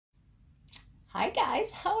Hi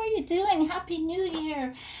guys, how are you doing? Happy New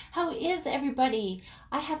Year! How is everybody?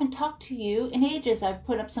 I haven't talked to you in ages. I've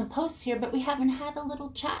put up some posts here, but we haven't had a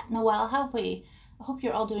little chat in a while, have we? I hope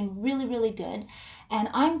you're all doing really, really good. And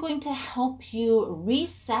I'm going to help you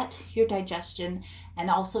reset your digestion and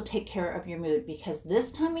also take care of your mood, because this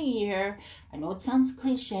time of year, I know it sounds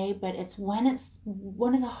cliche, but it's one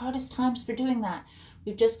of the hardest times for doing that.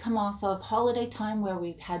 We've just come off of holiday time where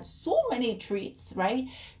we've had so many treats, right?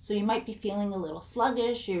 So you might be feeling a little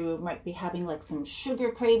sluggish. You might be having like some sugar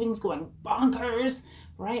cravings going bonkers,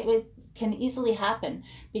 right? It can easily happen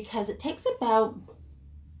because it takes about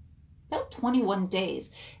 21 days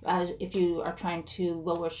if you are trying to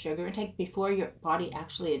lower sugar intake before your body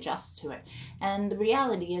actually adjusts to it. And the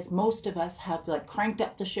reality is most of us have like cranked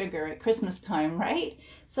up the sugar at Christmas time, right?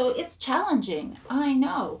 So it's challenging, I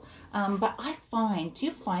know. But do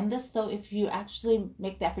you find this though, if you actually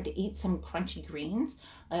make the effort to eat some crunchy greens?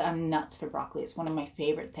 I'm nuts for broccoli. It's one of my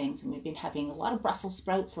favorite things, and we've been having a lot of Brussels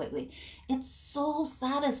sprouts lately. It's so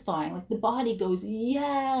satisfying. Like the body goes,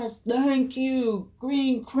 yes, thank you,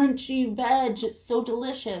 green crunchy veg. It's so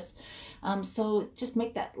delicious. So just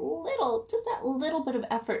make that little bit of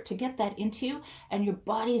effort to get that into you, and your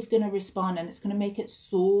body's going to respond, and it's going to make it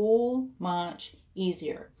so much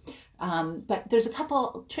easier. But there's a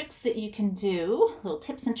couple tricks that you can do, little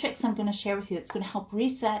tips and tricks I'm going to share with you that's going to help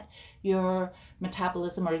reset your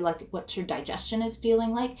metabolism, or like what your digestion is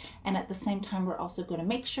feeling like. And at the same time, we're also going to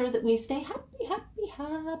make sure that we stay happy, happy,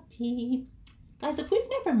 happy. Guys, if we've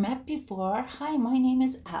never met before, hi, my name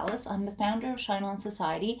is Alice. I'm the founder of Shine On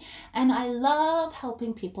Society, and I love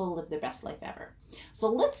helping people live their best life ever. So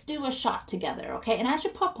let's do a shot together, okay? And as you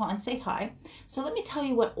pop on, say hi. So let me tell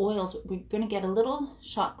you what oils. We're going to get a little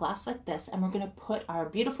shot glass like this, and we're going to put our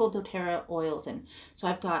beautiful doTerra oils in. So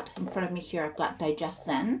I've got in front of me here, I've got Digest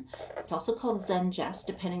Zen. It's also called Zen Jest,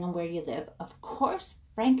 depending on where you live. Of course,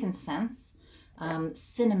 frankincense,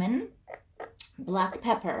 cinnamon, black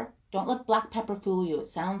pepper. Don't let black pepper fool you. It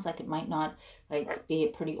sounds like it might not like be a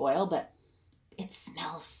pretty oil, but it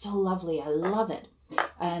smells so lovely. I love it.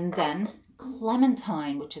 And then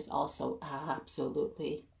clementine, which is also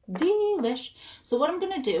absolutely delish. So what I'm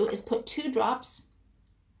going to do is put 2 drops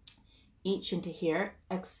each into here,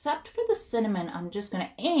 except for the cinnamon. I'm just going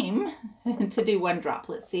to aim to do 1 drop.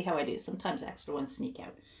 Let's see how I do. Sometimes extra ones sneak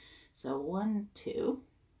out. So 1, 2.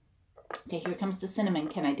 Okay, here comes the cinnamon.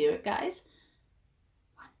 Can I do it, guys?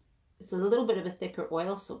 It's a little bit of a thicker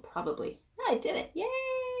oil, so probably. I did it.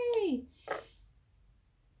 Yay!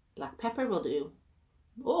 Black pepper will do.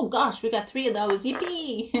 Oh gosh, we got 3 of those.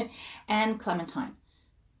 Yippee! And clementine.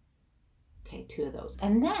 Okay, 2 of those.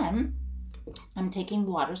 And then I'm taking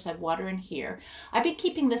water, so I have water in here. I've been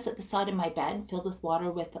keeping this at the side of my bed, filled with water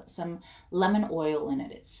with some lemon oil in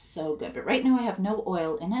it. It's so good. But right now I have no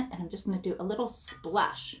oil in it, and I'm just going to do a little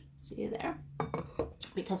splash. See there?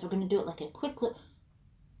 Because we're going to do it like a quick little...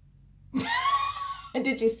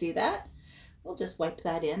 Did you see that? We'll just wipe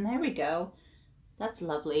that in. There we go. That's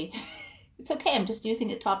lovely. It's okay. I'm just using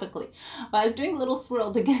it topically. I was doing a little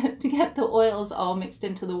swirl to get the oils all mixed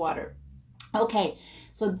into the water. Okay,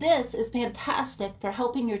 so this is fantastic for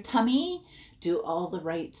helping your tummy do all the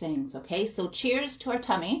right things. Okay, so cheers to our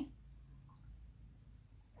tummy.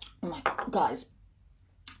 Oh my God, guys,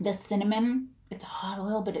 the cinnamon. It's a hot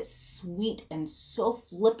oil, but it's sweet and so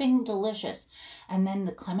flipping delicious. And then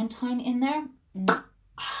the clementine in there,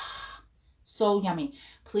 so yummy.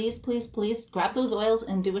 Please, please, please grab those oils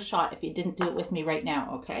and do a shot if you didn't do it with me right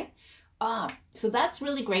now, okay? So that's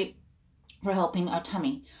really great for helping our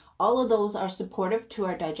tummy. All of those are supportive to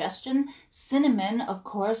our digestion. Cinnamon, of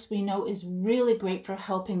course, we know is really great for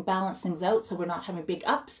helping balance things out, so we're not having big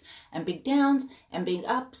ups and big downs and big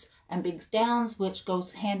ups and big downs, which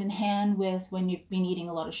goes hand in hand with when you've been eating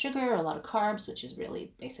a lot of sugar or a lot of carbs, which is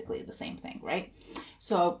really basically the same thing, right?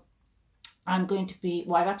 So I'm going to be,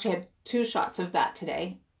 well, I've actually had 2 shots of that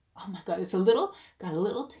today. Oh my God, it's got a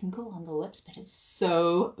little tinkle on the lips, but it's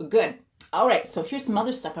so good. All right, so here's some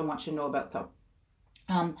other stuff I want you to know about though.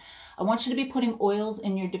 I want you to be putting oils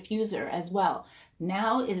in your diffuser as well.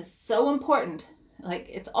 Now it is so important, like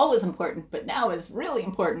it's always important, but now it's really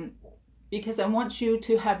important because I want you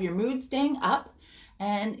to have your mood staying up.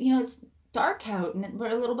 And you know, it's dark out and we're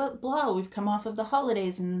a little bit below. We've come off of the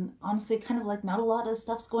holidays and honestly kind of like not a lot of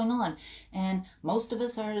stuff's going on. And most of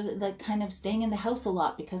us are like kind of staying in the house a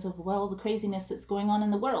lot because of, well, the craziness that's going on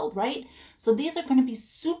in the world, right? So these are going to be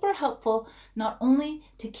super helpful, not only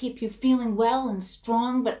to keep you feeling well and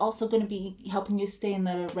strong, but also going to be helping you stay in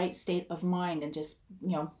the right state of mind and just,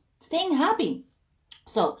 you know, staying happy.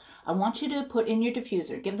 So I want you to put in your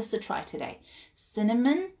diffuser, give this a try today.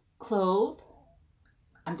 Cinnamon, clove,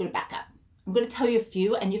 I'm going to back up. I'm going to tell you a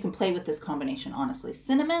few, and you can play with this combination, honestly.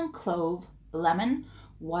 Cinnamon, clove, lemon,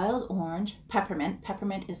 wild orange, peppermint.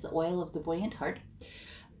 Peppermint is the oil of the buoyant heart.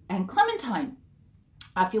 And clementine.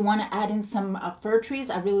 If you want to add in some fir trees,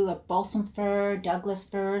 I really like balsam fir, Douglas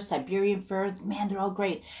fir, Siberian fir. Man, they're all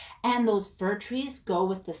great. And those fir trees go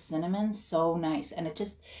with the cinnamon so nice. And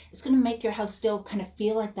it's going to make your house still kind of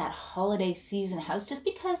feel like that holiday season house. Just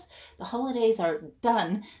because the holidays are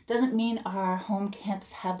done doesn't mean our home can't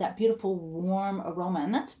have that beautiful warm aroma.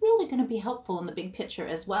 And that's really going to be helpful in the big picture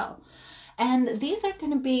as well. And these are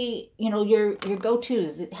going to be, you know, your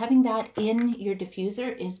go-tos. Having that in your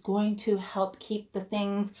diffuser is going to help keep the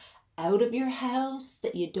things out of your house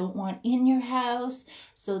that you don't want in your house,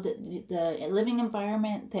 so that the living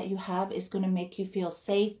environment that you have is going to make you feel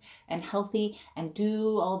safe and healthy and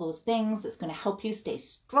do all those things that's going to help you stay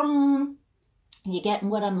strong. You getting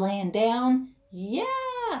what I'm laying down? Yeah.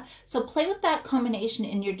 So play with that combination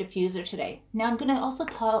in your diffuser today. Now I'm going to also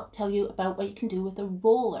tell you about what you can do with a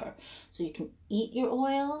roller. So you can eat your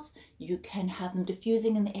oils, you can have them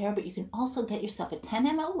diffusing in the air, but you can also get yourself a 10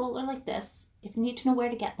 ml roller like this. If you need to know where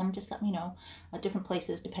to get them, just let me know. Different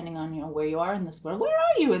places depending on, you know, where you are in this world. Where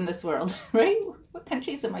are you in this world, right? What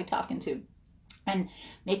countries am I talking to? And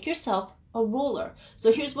make yourself a roller.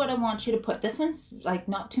 So here's what I want you to put. This one's like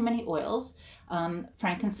not too many oils.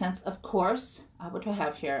 Frankincense, of course. What do I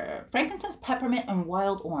have here? Frankincense, peppermint, and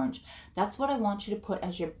wild orange. That's what I want you to put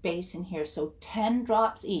as your base in here. So 10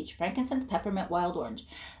 drops each. Frankincense, peppermint, wild orange.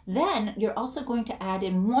 Then you're also going to add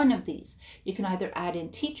in one of these. You can either add in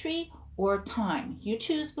tea tree or thyme. You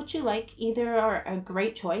choose what you like. Either are a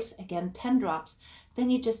great choice. Again, 10 drops. Then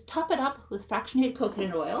you just top it up with fractionated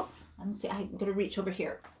coconut oil. Let me see, I'm going to reach over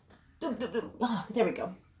here. Oh, there we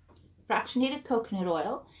go. Fractionated coconut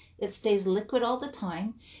oil. It stays liquid all the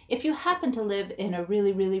time. If you happen to live in a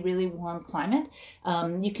really, really, really warm climate,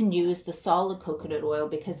 you can use the solid coconut oil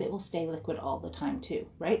because it will stay liquid all the time too,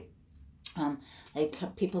 right?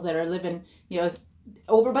 Like people that are living, you know,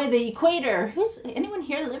 over by the equator. Anyone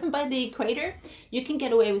here living by the equator? You can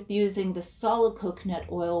get away with using the solid coconut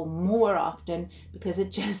oil more often because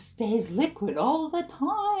it just stays liquid all the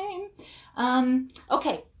time.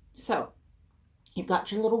 Okay, so you've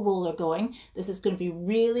got your little roller going. This is going to be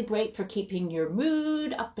really great for keeping your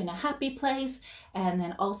mood up in a happy place, and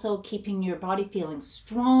then also keeping your body feeling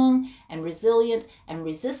strong and resilient and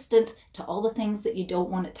resistant to all the things that you don't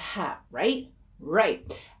want it to have, right?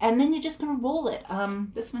 Right. And then you're just going to roll it.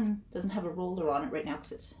 This one doesn't have a roller on it right now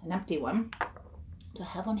because it's an empty one. Do I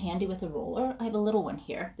have one handy with a roller? I have a little one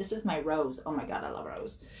here. This is my rose. Oh my God, I love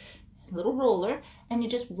rose. Little roller, and you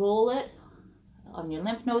just roll it on your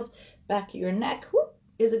lymph nodes, back of your neck, whoop,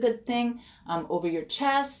 is a good thing, over your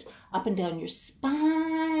chest, up and down your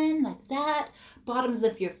spine, like that, bottoms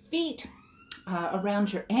of your feet,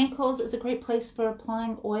 around your ankles is a great place for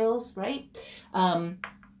applying oils, right?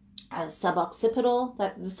 Suboccipital,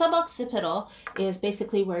 the suboccipital is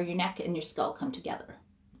basically where your neck and your skull come together.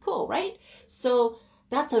 Cool, right? So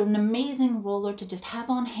that's an amazing roller to just have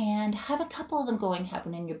on hand. Have a couple of them going. Have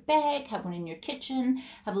one in your bag, have one in your kitchen,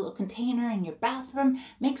 have a little container in your bathroom.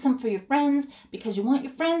 Make some for your friends because you want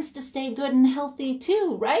your friends to stay good and healthy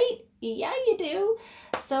too, right? Yeah, you do.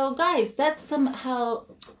 So guys, that's some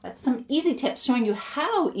easy tips showing you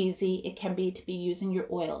how easy it can be to be using your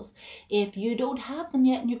oils. If you don't have them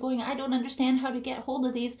yet and you're going, I don't understand how to get hold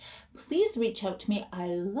of these, please reach out to me. I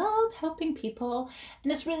love helping people.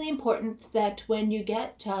 And it's really important that when you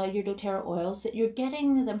get your doTerra oils, that you're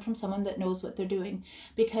getting them from someone that knows what they're doing,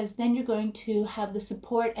 because then you're going to have the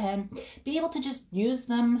support and be able to just use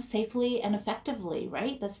them safely and effectively,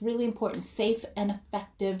 right? That's really important. Safe and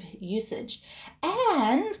effective usage.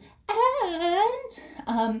 And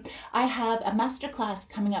I have a masterclass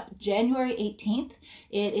coming up January 18th.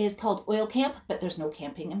 It is called Oil Camp, but there's no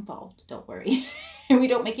camping involved. Don't worry. We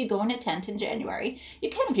don't make you go in a tent in January. You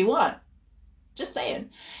can if you want. Just saying.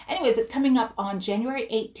 Anyways, it's coming up on January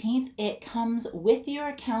 18th. It comes with your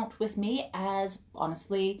account with me, as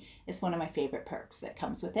honestly, it's one of my favorite perks that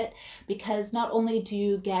comes with it, because not only do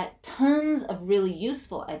you get tons of really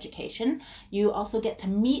useful education, you also get to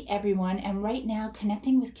meet everyone. And right now,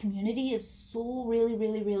 connecting with community is so really,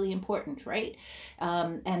 really, really important, right?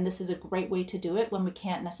 And this is a great way to do it when we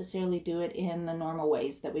can't necessarily do it in the normal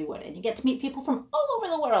ways that we would. And you get to meet people from all over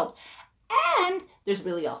the world. And there's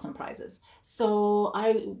really awesome prizes. So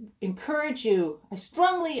I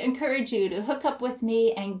strongly encourage you to hook up with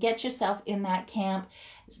me and get yourself in that camp.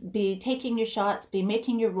 Be taking your shots, be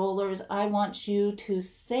making your rollers. I want you to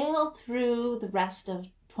sail through the rest of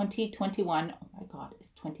 2021. Oh my God,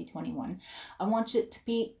 it's 2021. I want it to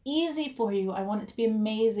be easy for you. I want it to be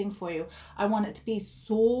amazing for you. I want it to be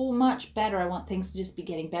so much better. I want things to just be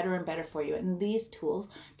getting better and better for you. And these tools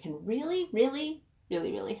can really, really,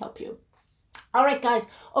 really, really help you. All right, guys.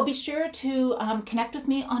 Oh, be sure to connect with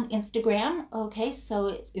me on Instagram. Okay, so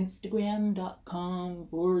it's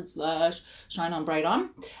instagram.com/shineonbrighton.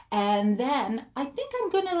 And then I think I'm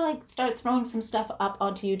going to like start throwing some stuff up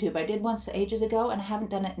onto YouTube. I did once ages ago and I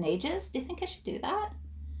haven't done it in ages. Do you think I should do that?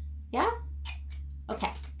 Yeah?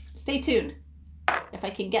 Okay, stay tuned. If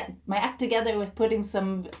I can get my act together with putting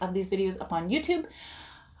some of these videos up on YouTube,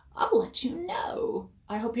 I'll let you know.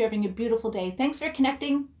 I hope you're having a beautiful day. Thanks for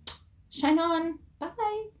connecting. Shine on.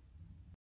 Bye.